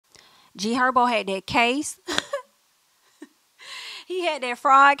G Herbo had that case. He had that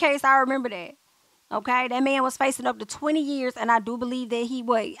fraud case. I remember that. Okay, that man was facing up to 20 years, and I do believe that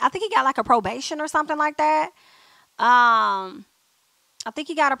I think he got like a probation or something like that. I think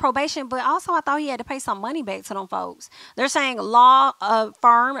he got a probation, but also I thought he had to pay some money back to them folks. They're saying law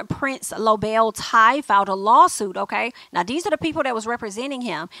firm Prince Lobel Ty filed a lawsuit, okay? Now, these are the people that was representing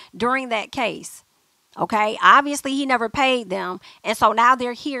him during that case. Okay, obviously he never paid them, and so now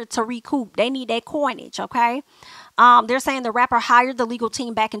they're here to recoup. They need that coinage, okay? They're saying the rapper hired the legal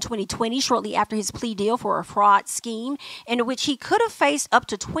team back in 2020, shortly after his plea deal for a fraud scheme in which he could have faced up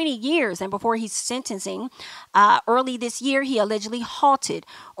to 20 years. And before his sentencing, early this year, he allegedly halted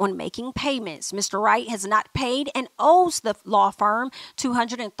on making payments. Mr. Wright has not paid and owes the law firm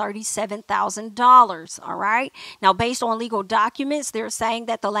 $237,000. All right. Now, based on legal documents, they're saying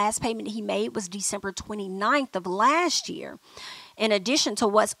that the last payment he made was December 29th of last year. In addition to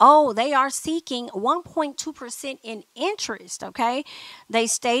what's owed, they are seeking 1.2% in interest, okay? They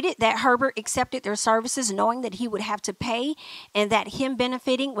stated that Herbert accepted their services knowing that he would have to pay and that him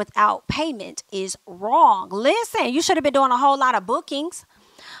benefiting without payment is wrong. Listen, you should have been doing a whole lot of bookings.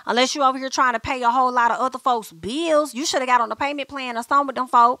 Unless you over here trying to pay a whole lot of other folks' bills, you should have got on the payment plan or something with them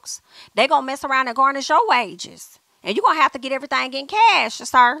folks. They going to mess around and garnish your wages. And you're going to have to get everything in cash,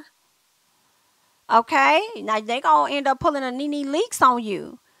 sir. Okay, now they gonna end up pulling a Nene Leaks on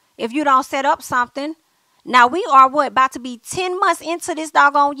you if you don't set up something. Now we are about to be 10 months into this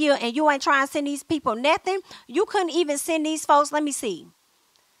doggone year, and you ain't trying to send these people nothing. You couldn't even send these folks. Let me see,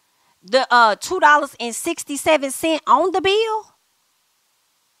 the $2.67 on the bill.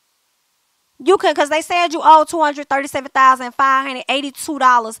 You could, because they said you owe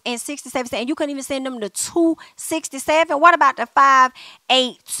 $237,582.67, and you couldn't even send them the $267. What about the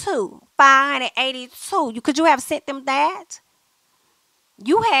 $582? Could you have sent them that?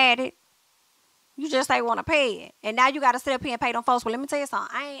 You had it. You just ain't want to pay it, and now you got to sit up here and pay them folks. Well, let me tell you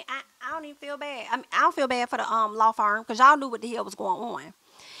something. I don't even feel bad. I don't feel bad for the law firm, because y'all knew what the hell was going on.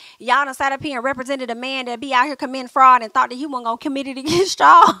 Y'all done sat up here and represented a man that be out here committing fraud and thought that he wasn't gonna commit it against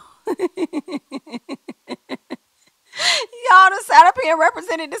y'all. Y'all done sat up here and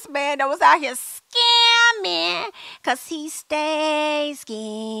represented this man that was out here scamming, because he stays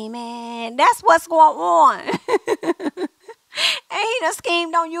scheming. That's what's going on. And he done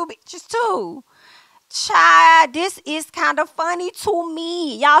schemed on you bitches too. Child, this is kind of funny to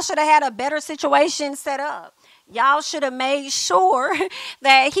me. Y'all should have had a better situation set up. Y'all should have made sure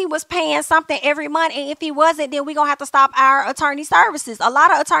that he was paying something every month. And if he wasn't, then we're going to have to stop our attorney services. A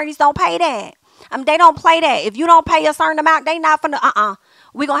lot of attorneys don't pay that. They don't play that. If you don't pay a certain amount, they not from the,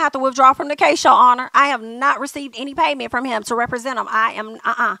 we're going to have to withdraw from the case, Your Honor. I have not received any payment from him to represent him.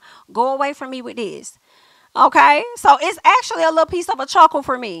 Go away from me with this. Okay? So it's actually a little piece of a chuckle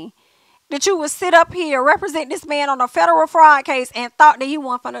for me that you would sit up here, represent this man on a federal fraud case, and thought that he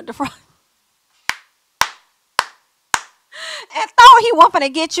wasn't for the defraud. And thought he wasn't going to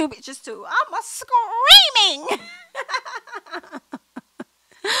get you bitches too. I'm screaming.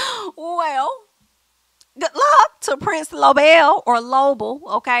 Well, good luck to Prince Lobel or Lobel,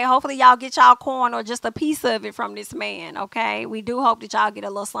 okay? Hopefully y'all get y'all coin or just a piece of it from this man, okay? We do hope that y'all get a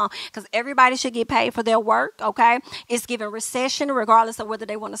little something, because everybody should get paid for their work, okay? It's giving recession regardless of whether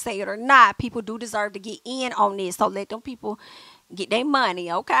they want to say it or not. People do deserve to get in on this, so let them people get their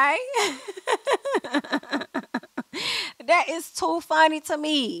money, okay? That is too funny to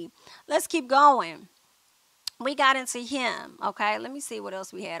me. Let's keep going. We got into him, okay? Let me see what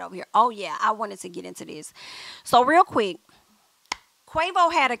else we had over here. Oh, yeah, I wanted to get into this. So real quick,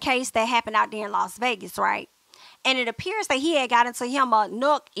 Quavo had a case that happened out there in Las Vegas, right? And it appears that he had got into him a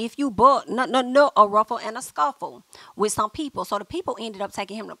ruffle and a scuffle with some people. So the people ended up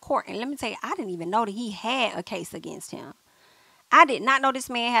taking him to court. And let me tell you, I didn't even know that he had a case against him. I did not know this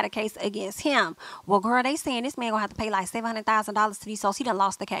man had a case against him. Well, girl, they saying this man gonna have to pay like $700,000 to these folks. He done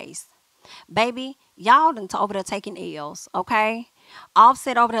lost the case. Baby, y'all done over there taking L's, okay?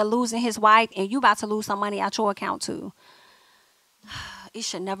 Offset over there losing his wife, and you about to lose some money out your account too. It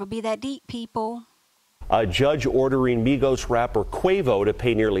should never be that deep, people. A judge ordering Migos rapper Quavo to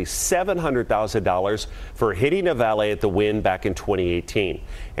pay nearly $700,000 for hitting a valet at the Wynn back in 2018.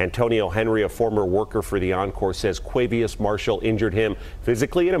 Antonio Henry, a former worker for the Encore, says Quavius Marshall injured him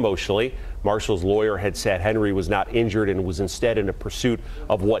physically and emotionally. Marshall's lawyer had said Henry was not injured and was instead in a pursuit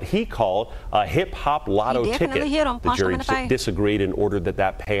of what he called a hip-hop lotto ticket. The jury disagreed and ordered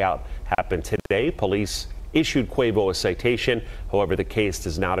that payout happen today. Police issued Quavo a citation. However, the case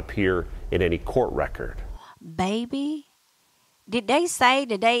does not appear in any court record. Baby, did they say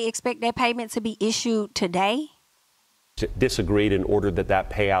that they expect that payment to be issued today? disagreed and ordered that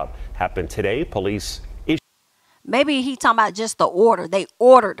payout happen today. Police issued. Maybe he talking about just the order. They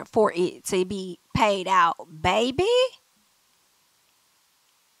ordered for it to be paid out, baby.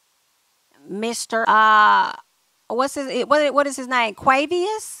 Mr. What is his name?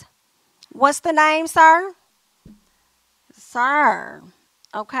 Quavius? What's the name, sir? Sir.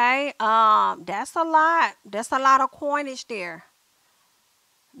 Okay. That's a lot. That's a lot of coinage there.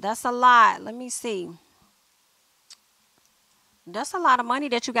 That's a lot. Let me see. That's a lot of money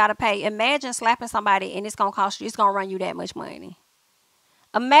that you got to pay. Imagine slapping somebody and it's going to cost you, it's going to run you that much money.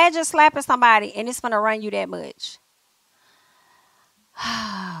 Imagine slapping somebody and it's going to run you that much.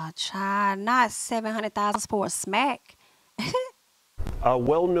 Child, not 700,000 for a smack. A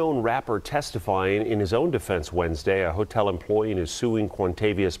well-known rapper testifying in his own defense Wednesday. A hotel employee is suing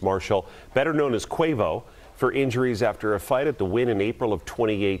Quantavious Marshall, better known as Quavo, for injuries after a fight at the Wynn in April of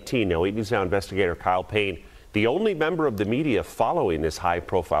 2018. Now, 8 News Now investigator Kyle Payne, the only member of the media following this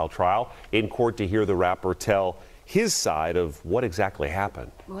high-profile trial, in court to hear the rapper tell his side of what exactly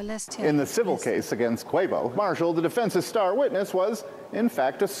happened. Well, let's tell in the civil case against Quavo, Marshall, the defense's star witness, was in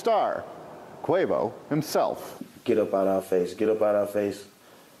fact a star. Quavo himself. Get up out our face. Get up out our face.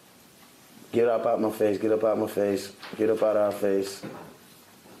 Get up out my face. Get up out my face. Get up out our face.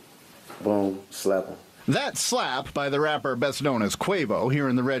 Boom. Slap him. That slap by the rapper best known as Quavo, here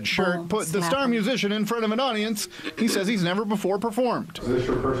in the red shirt, put the star musician in front of an audience he says he's never before performed. Is this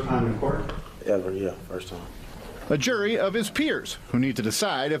your first time in court? Ever, yeah, first time. A jury of his peers who need to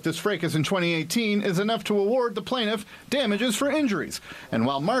decide if this fracas in 2018 is enough to award the plaintiff damages for injuries. And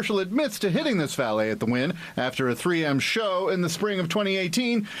while Marshall admits to hitting this valet at the Wynn after a 3M show in the spring of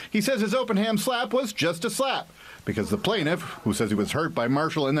 2018, he says his open hand slap was just a slap, because the plaintiff, who says he was hurt by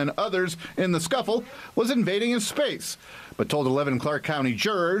Marshall and then others in the scuffle, was invading his space, but told 11 Clark County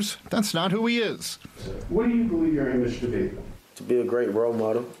jurors that's not who he is. What do you believe your image to be? To be a great role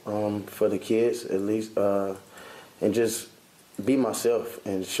model for the kids, at least, and just be myself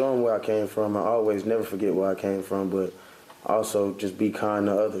and show them where I came from. I always never forget where I came from, but also just be kind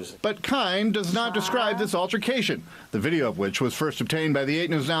to others. But kind does not describe this altercation, the video of which was first obtained by the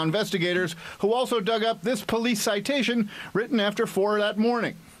 8 News Now investigators, who also dug up this police citation written after 4 that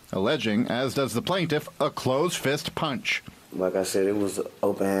morning, alleging, as does the plaintiff, a closed fist punch. Like I said, it was an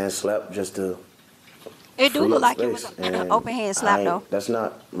open hand slap just to... It do look like it was an open hand slap, though. That's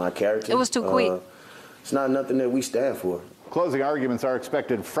not my character. It was too quick. It's not nothing that we stand for. Closing arguments are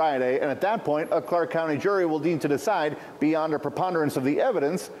expected Friday, and at that point, a Clark County jury will need to decide, beyond a preponderance of the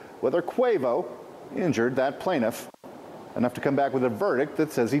evidence, whether Quavo injured that plaintiff enough to come back with a verdict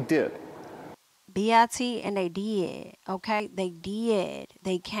that says he did. B.I.T. and they did, okay? They did.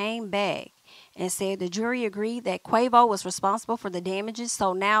 They came back and said the jury agreed that Quavo was responsible for the damages,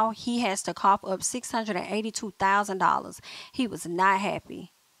 so now he has to cough up $682,000. He was not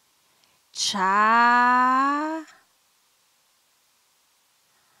happy. Child.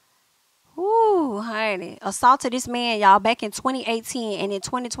 Ooh, honey. Assaulted this man, y'all, back in 2018, and in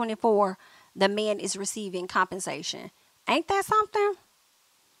 2024, the man is receiving compensation. Ain't that something?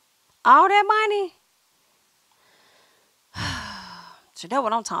 All that money? So that's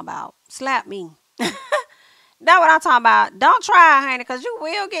what I'm talking about. Slap me. That's what I'm talking about. Don't try, honey, because you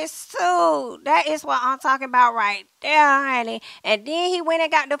will get sued. That is what I'm talking about right there, honey. And then he went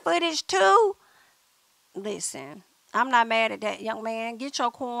and got the footage, too. Listen, I'm not mad at that, young man. Get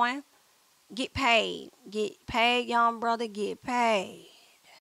your coin. Get paid. Get paid, young brother. Get paid.